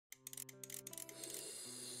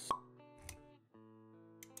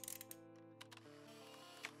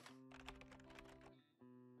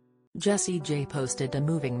Jessie J posted a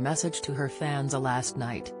moving message to her fans last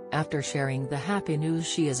night, after sharing the happy news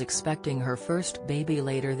she is expecting her first baby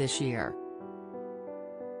later this year.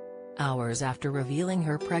 Hours after revealing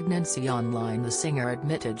her pregnancy online, the singer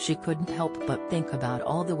admitted she couldn't help but think about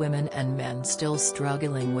all the women and men still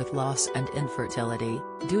struggling with loss and infertility,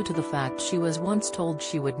 due to the fact she was once told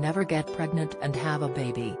she would never get pregnant and have a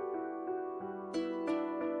baby.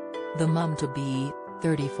 The mum-to-be,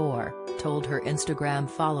 34, told her Instagram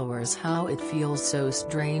followers how it feels so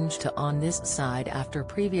strange to on this side after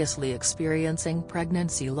previously experiencing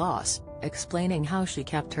pregnancy loss, explaining how she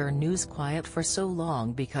kept her news quiet for so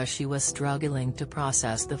long because she was struggling to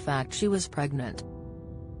process the fact she was pregnant.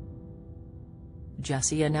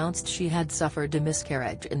 Jessie announced she had suffered a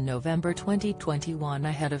miscarriage in November 2021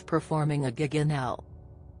 ahead of performing a gig in L.A.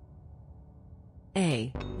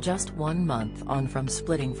 just 1 month on from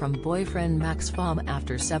splitting from boyfriend Max Pham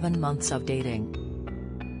after 7 months of dating.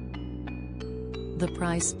 The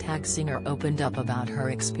price tag singer opened up about her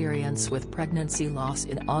experience with pregnancy loss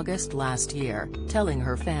in August last year, telling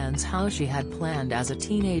her fans how she had planned as a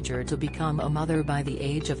teenager to become a mother by the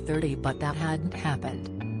age of 30 but that hadn't happened.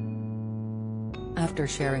 After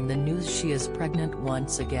sharing the news she is pregnant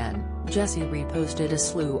once again, Jessie reposted a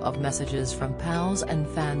slew of messages from pals and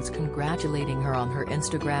fans congratulating her on her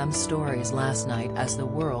Instagram stories last night as the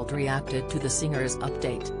world reacted to the singer's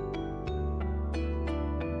update.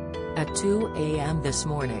 At 2 a.m. this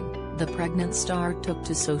morning, the pregnant star took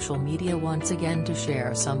to social media once again to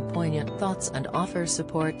share some poignant thoughts and offer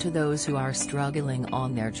support to those who are struggling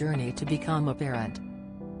on their journey to become a parent.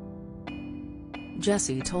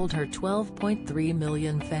 Jessie told her 12.3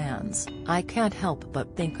 million fans, "I can't help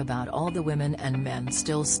but think about all the women and men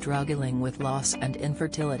still struggling with loss and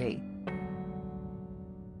infertility.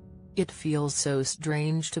 It feels so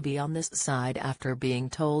strange to be on this side after being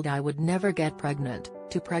told I would never get pregnant,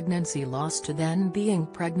 to pregnancy loss to then being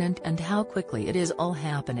pregnant and how quickly it is all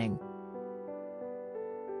happening.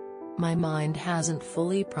 My mind hasn't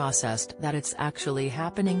fully processed that it's actually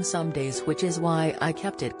happening some days, which is why I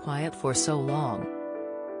kept it quiet for so long.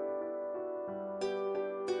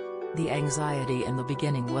 The anxiety in the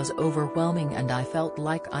beginning was overwhelming and I felt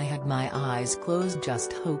like I had my eyes closed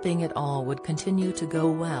just hoping it all would continue to go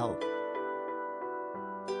well.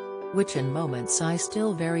 Which in moments I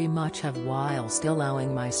still very much have while still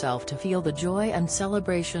allowing myself to feel the joy and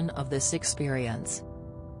celebration of this experience."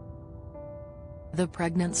 The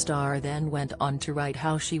pregnant star then went on to write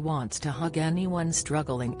how she wants to hug anyone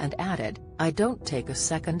struggling and added, "I don't take a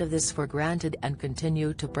second of this for granted and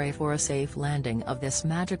continue to pray for a safe landing of this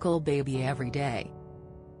magical baby every day.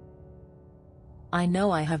 I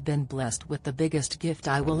know I have been blessed with the biggest gift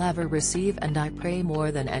I will ever receive and I pray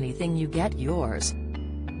more than anything you get yours.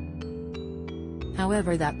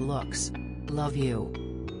 However that looks. Love you."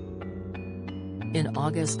 In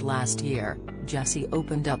August last year, Jessie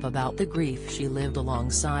opened up about the grief she lived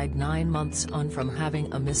alongside 9 months on from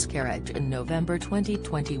having a miscarriage in November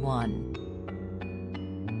 2021.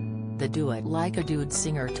 The Do It Like a Dude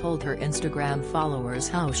singer told her Instagram followers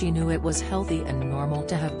how she knew it was healthy and normal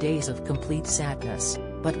to have days of complete sadness,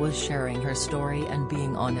 but was sharing her story and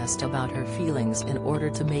being honest about her feelings in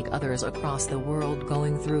order to make others across the world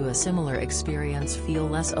going through a similar experience feel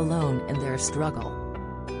less alone in their struggle.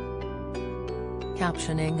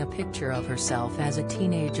 Captioning a picture of herself as a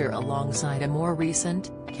teenager alongside a more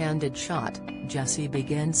recent, candid shot, Jessie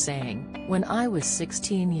began saying, "When I was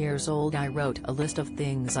 16 years old I wrote a list of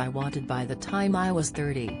things I wanted by the time I was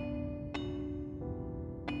 30.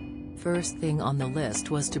 First thing on the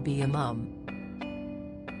list was to be a mum.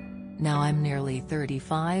 Now I'm nearly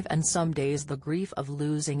 35 and some days the grief of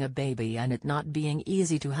losing a baby and it not being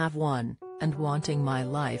easy to have one, and wanting my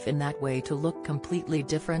life in that way to look completely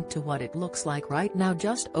different to what it looks like right now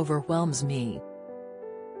just overwhelms me."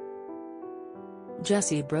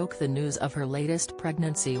 Jessie broke the news of her latest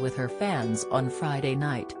pregnancy with her fans on Friday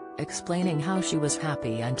night, explaining how she was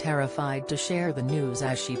happy and terrified to share the news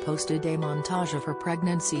as she posted a montage of her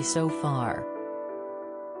pregnancy so far.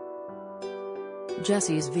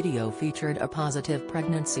 Jessie's video featured a positive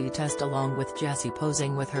pregnancy test along with Jessie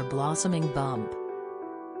posing with her blossoming bump.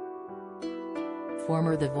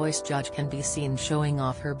 Former The Voice judge can be seen showing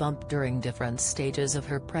off her bump during different stages of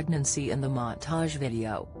her pregnancy in the montage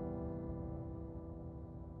video.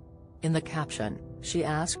 In the caption, she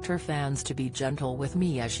asked her fans to be gentle with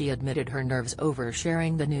me as she admitted her nerves over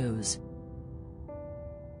sharing the news.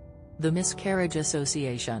 The Miscarriage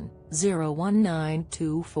Association,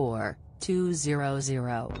 01924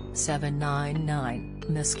 200 799,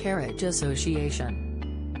 Miscarriage Association.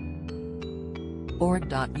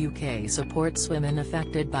 .org.uk supports women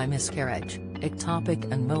affected by miscarriage,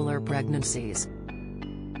 ectopic and molar pregnancies.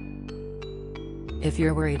 If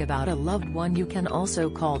you're worried about a loved one, you can also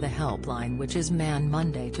call the helpline, which is man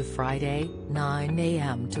Monday to Friday, 9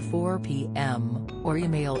 a.m. to 4 p.m., or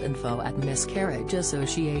email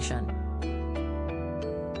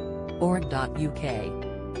info@miscarriageassociation.org.uk.